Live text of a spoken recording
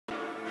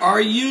Are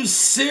you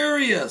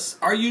serious?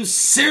 Are you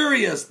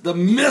serious? The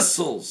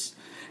missiles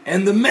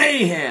and the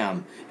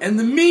mayhem and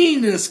the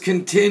meanness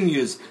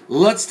continues.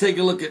 Let's take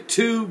a look at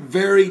two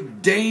very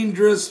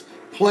dangerous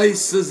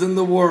places in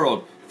the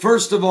world.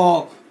 First of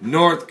all,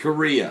 North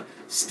Korea.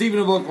 Stephen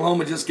of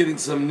Oklahoma just getting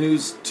some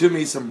news to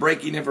me, some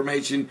breaking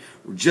information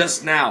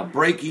just now.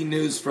 Breaking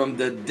news from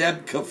the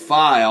Debka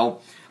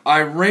file.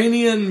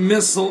 Iranian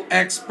missile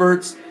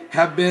experts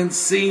have been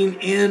seen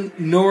in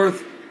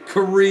North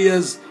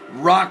Korea's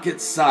rocket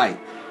site.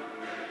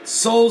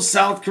 Seoul,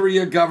 South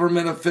Korea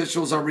government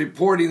officials are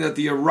reporting that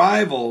the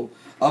arrival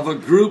of a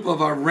group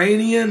of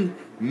Iranian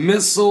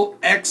missile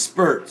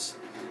experts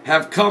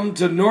have come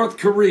to North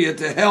Korea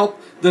to help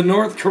the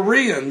North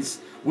Koreans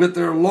with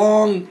their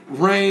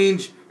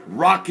long-range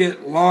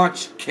rocket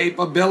launch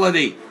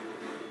capability.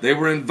 They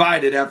were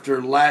invited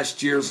after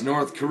this year's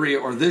North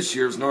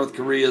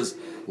Korea's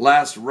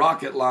last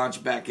rocket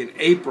launch back in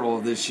April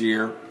of this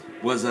year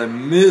was a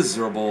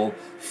miserable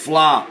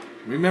flop.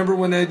 Remember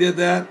when they did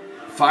that?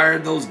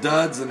 Fired those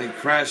duds and they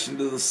crashed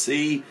into the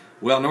sea?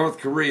 Well, North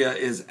Korea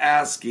is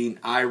asking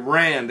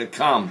Iran to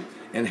come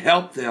and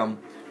help them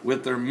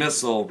with their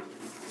missile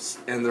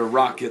and their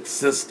rocket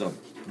system.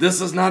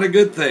 This is not a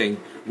good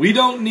thing. We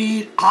don't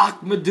need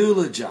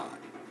Ahmadinejad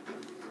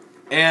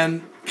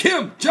and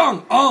Kim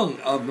Jong-un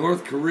of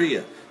North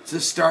Korea to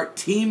start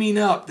teaming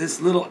up this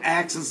little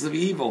axis of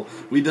evil.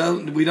 We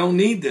don't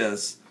need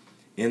this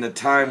in the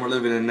time we're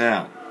living in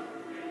now.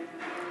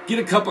 Get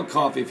a cup of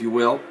coffee, if you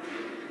will.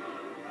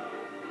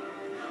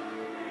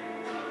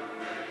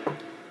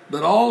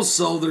 But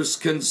also, there's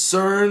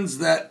concerns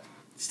that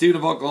Stephen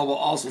of Oklahoma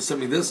also sent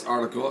me this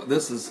article.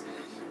 This is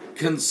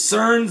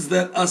concerns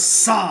that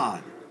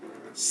Assad,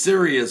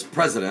 Syria's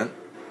president,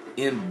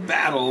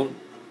 embattled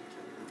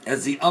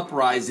as the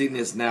uprising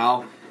is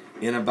now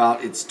in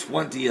about its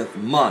 20th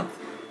month.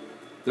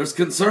 There's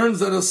concerns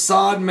that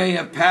Assad may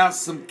have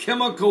passed some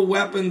chemical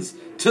weapons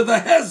to the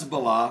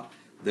Hezbollah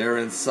there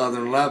in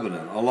southern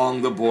Lebanon,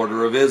 along the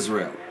border of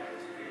Israel.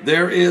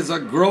 There is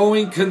a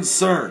growing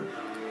concern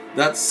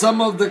that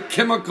some of the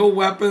chemical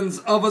weapons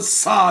of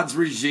Assad's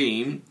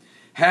regime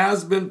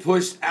has been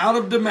pushed out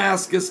of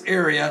Damascus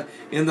area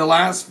in the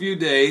last few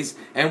days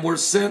and were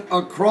sent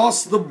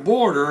across the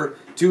border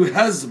to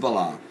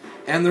Hezbollah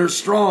and their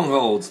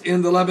strongholds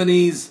in the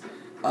Lebanese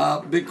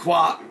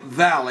Beqaa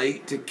Valley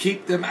to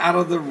keep them out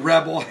of the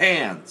rebel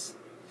hands.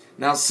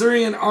 Now,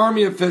 Syrian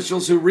army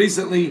officials who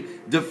recently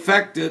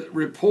defected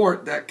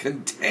report that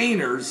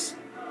containers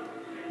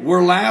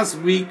were last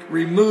week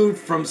removed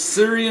from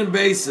Syrian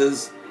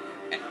bases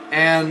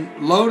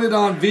and loaded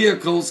on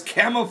vehicles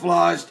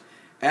camouflaged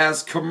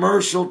as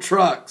commercial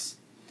trucks.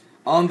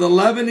 On the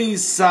Lebanese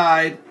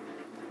side,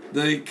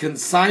 the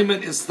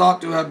consignment is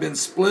thought to have been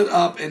split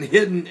up and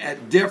hidden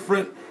at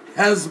different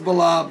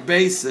Hezbollah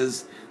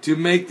bases to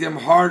make them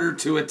harder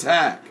to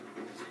attack.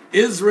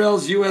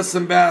 Israel's U.S.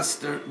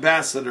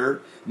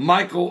 ambassador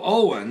Michael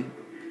Oren,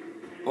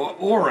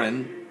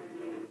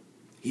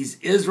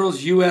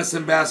 Israel's U.S.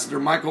 ambassador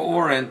Michael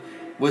Oren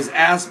was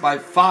asked by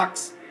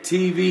Fox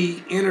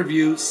TV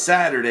interview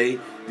Saturday,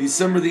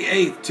 December the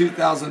 8th,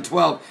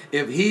 2012,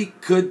 if he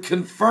could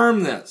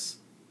confirm this.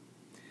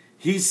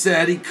 He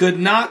said he could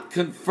not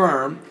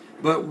confirm,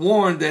 but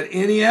warned that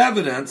any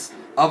evidence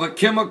of a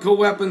chemical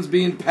weapons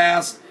being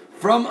passed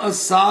from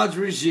Assad's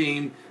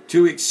regime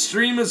to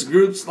extremist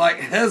groups like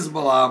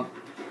Hezbollah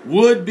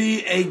would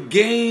be a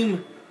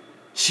game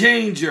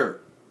changer.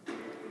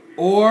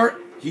 Or,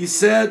 he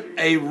said,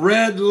 a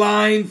red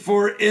line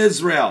for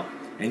Israel.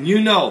 And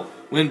you know,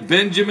 when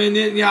Benjamin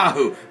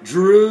Netanyahu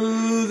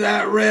drew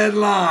that red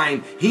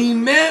line, he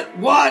meant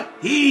what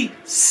he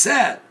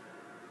said.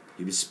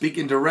 He was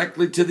speaking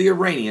directly to the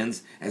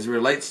Iranians as it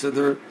relates to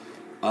their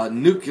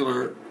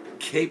nuclear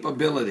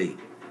capability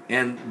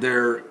and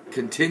their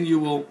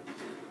continual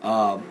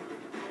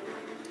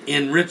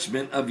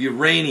enrichment of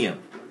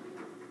uranium.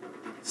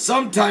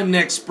 Sometime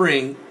next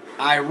spring,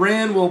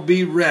 Iran will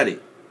be ready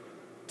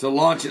to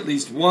launch at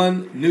least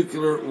one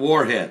nuclear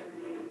warhead.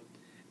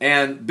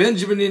 And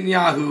Benjamin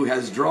Netanyahu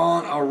has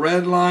drawn a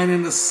red line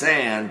in the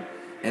sand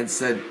and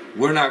said,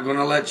 we're not going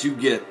to let you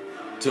get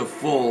to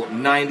full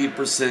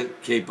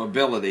 90%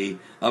 capability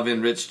of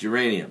enriched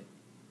uranium.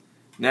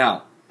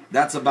 Now,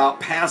 that's about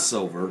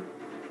Passover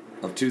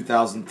of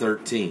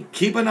 2013.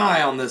 Keep an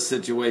eye on this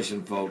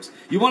situation, folks.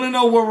 You want to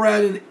know where we're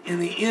at in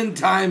the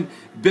end-time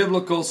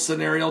biblical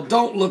scenario?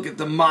 Don't look at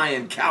the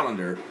Mayan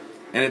calendar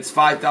and its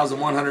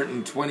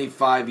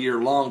 5,125-year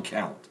long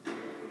count.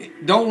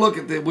 Don't look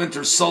at the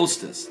winter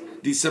solstice,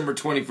 December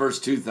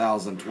 21st,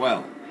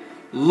 2012.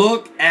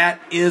 Look at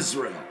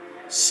Israel.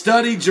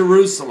 Study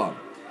Jerusalem.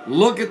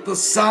 Look at the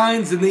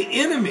signs and the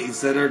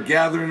enemies that are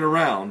gathering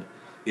around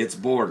its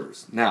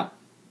borders. Now,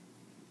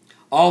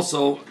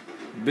 also,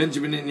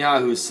 Benjamin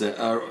Netanyahu said,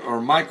 or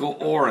Michael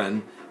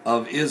Oren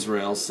of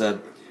Israel said,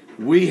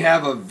 we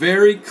have a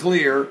very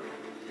clear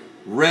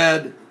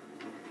red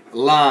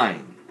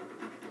line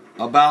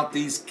about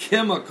these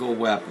chemical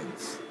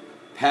weapons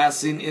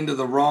passing into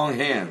the wrong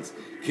hands.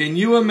 Can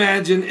you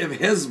imagine if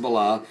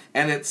Hezbollah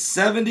and its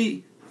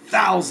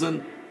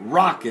 70,000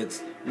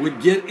 rockets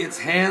would get its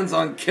hands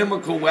on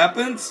chemical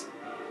weapons?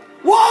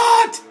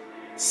 What?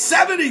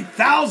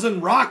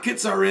 70,000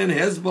 rockets are in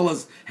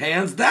Hezbollah's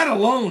hands? That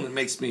alone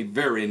makes me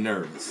very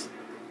nervous.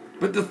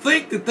 But to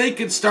think that they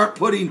could start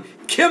putting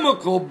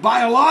chemical,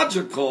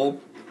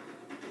 biological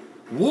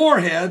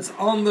warheads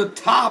on the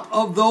top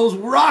of those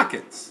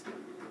rockets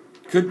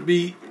could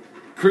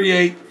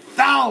create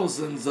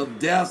thousands of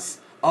deaths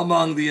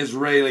among the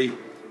Israeli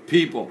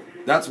people.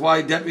 That's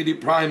why Deputy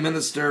Prime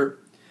Minister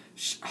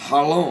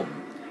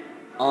Shalom,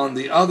 on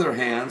the other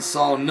hand,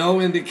 saw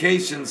no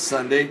indication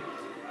Sunday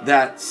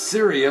that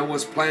Syria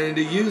was planning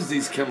to use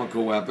these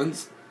chemical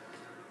weapons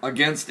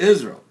against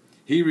Israel.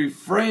 He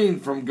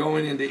refrained from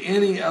going into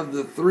any of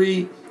the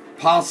three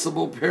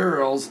possible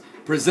perils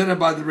presented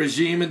by the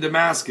regime in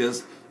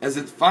Damascus as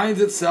it finds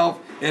itself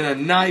in a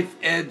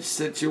knife-edge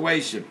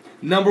situation.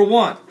 Number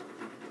one,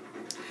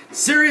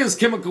 Syria's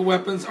chemical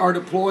weapons are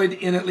deployed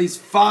in at least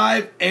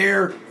 5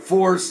 Air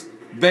Force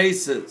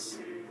bases,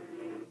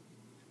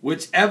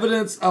 which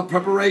evidence of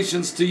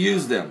preparations to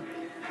use them,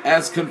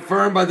 as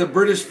confirmed by the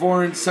British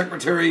Foreign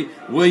Secretary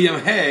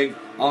William Hague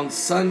on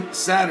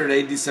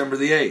Saturday, December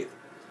the 8th.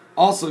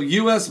 Also,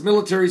 U.S.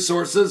 military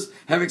sources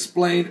have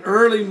explained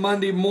early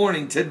Monday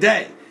morning,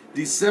 today,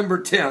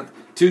 December 10th,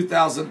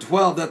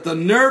 2012, that the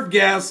nerve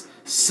gas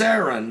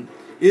sarin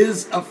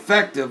is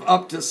effective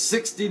up to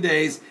 60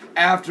 days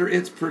after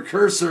its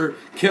precursor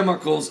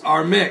chemicals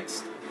are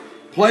mixed.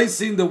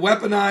 Placing the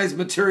weaponized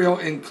material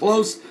in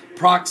close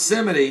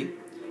proximity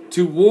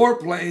to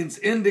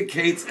warplanes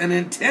indicates an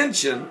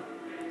intention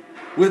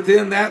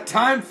within that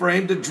time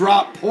frame to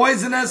drop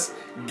poisonous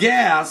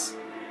gas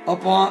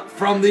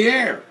from the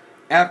air.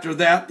 After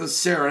that, the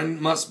sarin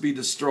must be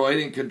destroyed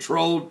in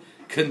controlled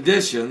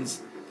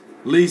conditions,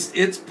 lest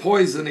its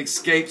poison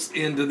escapes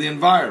into the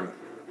environment.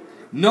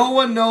 No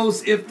one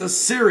knows if the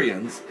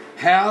Syrians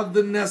have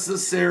the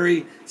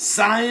necessary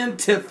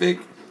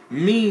scientific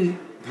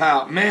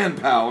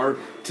manpower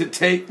to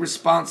take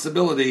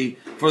responsibility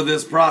for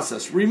this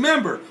process.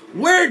 Remember,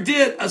 where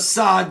did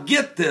Assad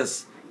get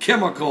this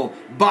chemical,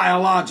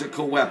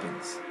 biological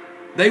weapons?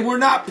 They were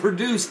not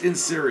produced in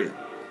Syria.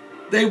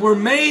 They were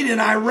made in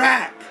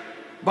Iraq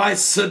by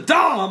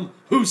Saddam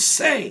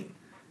Hussein.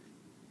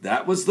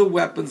 That was the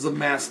weapons of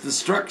mass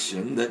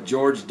destruction that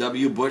George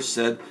W. Bush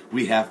said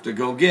we have to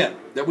go get,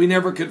 that we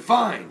never could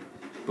find.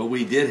 But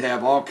we did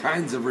have all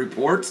kinds of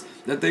reports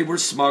that they were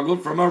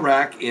smuggled from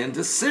Iraq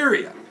into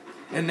Syria.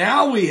 And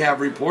now we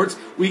have reports,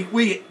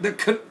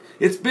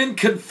 it's been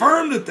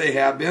confirmed that they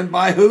have been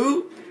by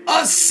who?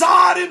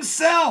 Assad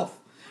himself.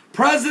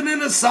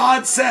 President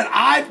Assad said,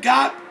 I've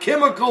got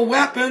chemical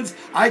weapons.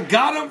 I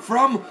got them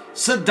from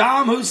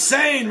Saddam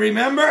Hussein,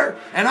 remember?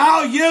 And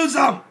I'll use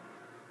them.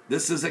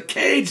 This is a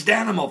caged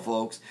animal,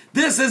 folks.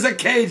 This is a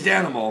caged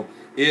animal,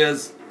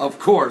 is, of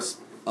course,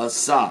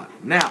 Assad.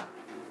 Now,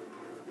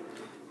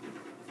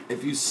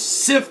 if you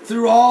sift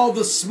through all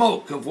the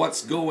smoke of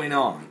what's going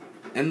on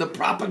and the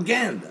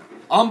propaganda,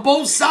 on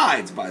both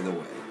sides, by the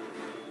way,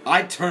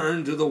 I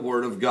turn to the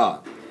Word of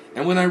God.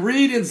 And when I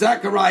read in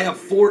Zechariah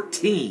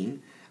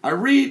 14, I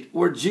read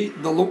where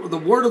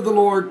the word of the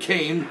Lord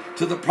came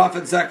to the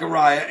prophet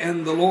Zechariah,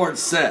 and the Lord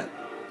said,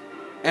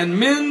 and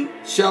men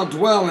shall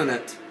dwell in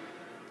it,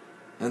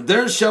 and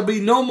there shall be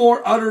no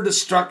more utter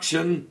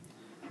destruction,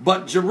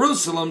 but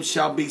Jerusalem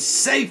shall be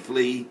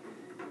safely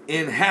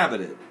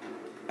inhabited.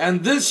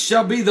 And this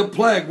shall be the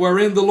plague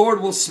wherein the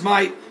Lord will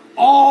smite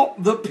all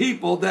the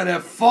people that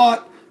have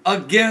fought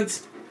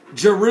against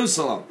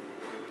Jerusalem.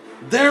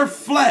 Their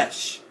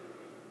flesh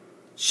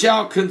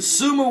shall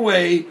consume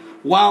away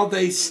while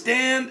they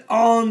stand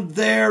on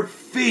their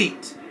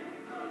feet,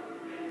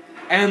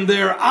 and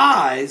their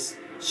eyes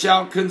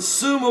shall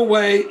consume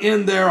away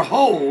in their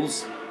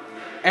holes,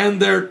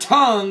 and their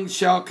tongue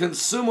shall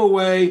consume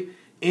away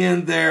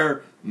in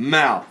their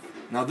mouth.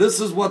 Now this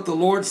is what the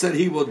Lord said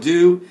he will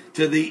do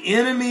to the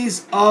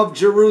enemies of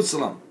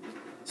Jerusalem.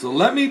 So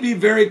let me be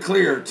very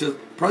clear to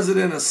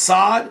President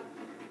Assad.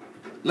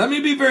 Let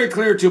me be very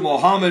clear to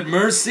Mohammed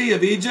Morsi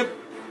of Egypt.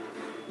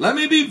 Let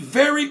me be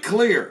very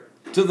clear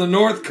to the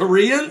North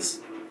Koreans.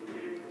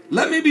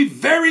 Let me be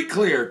very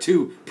clear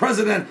to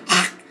President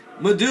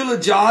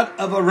Ahmadinejad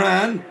of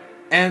Iran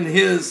and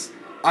his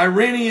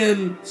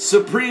Iranian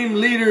supreme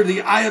leader, the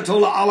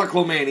Ayatollah Ali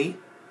Khamenei.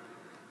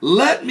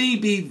 Let me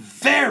be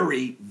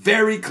very,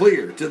 very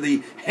clear to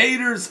the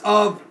haters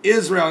of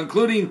Israel,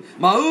 including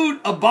Mahmoud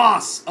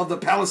Abbas of the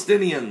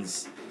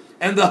Palestinians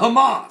and the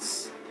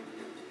Hamas.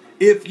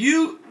 If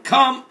you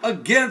come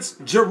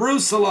against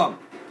Jerusalem,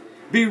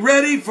 be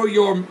ready for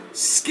your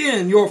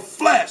skin, your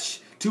flesh,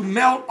 to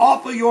melt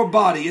off of your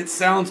body. It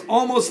sounds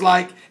almost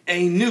like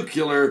a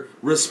nuclear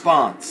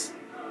response.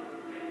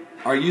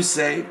 Are you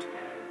saved?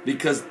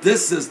 Because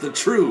this is the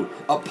true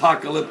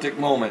apocalyptic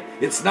moment.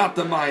 It's not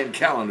the Mayan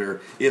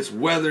calendar. It's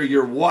whether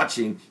you're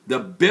watching the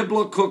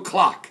biblical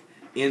clock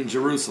in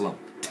Jerusalem.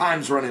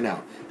 Time's running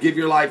out. Give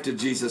your life to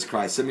Jesus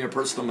Christ. Send me a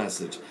personal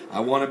message. I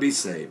want to be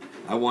saved.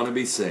 I want to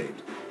be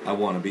saved. I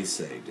want to be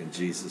saved. In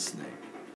Jesus' name.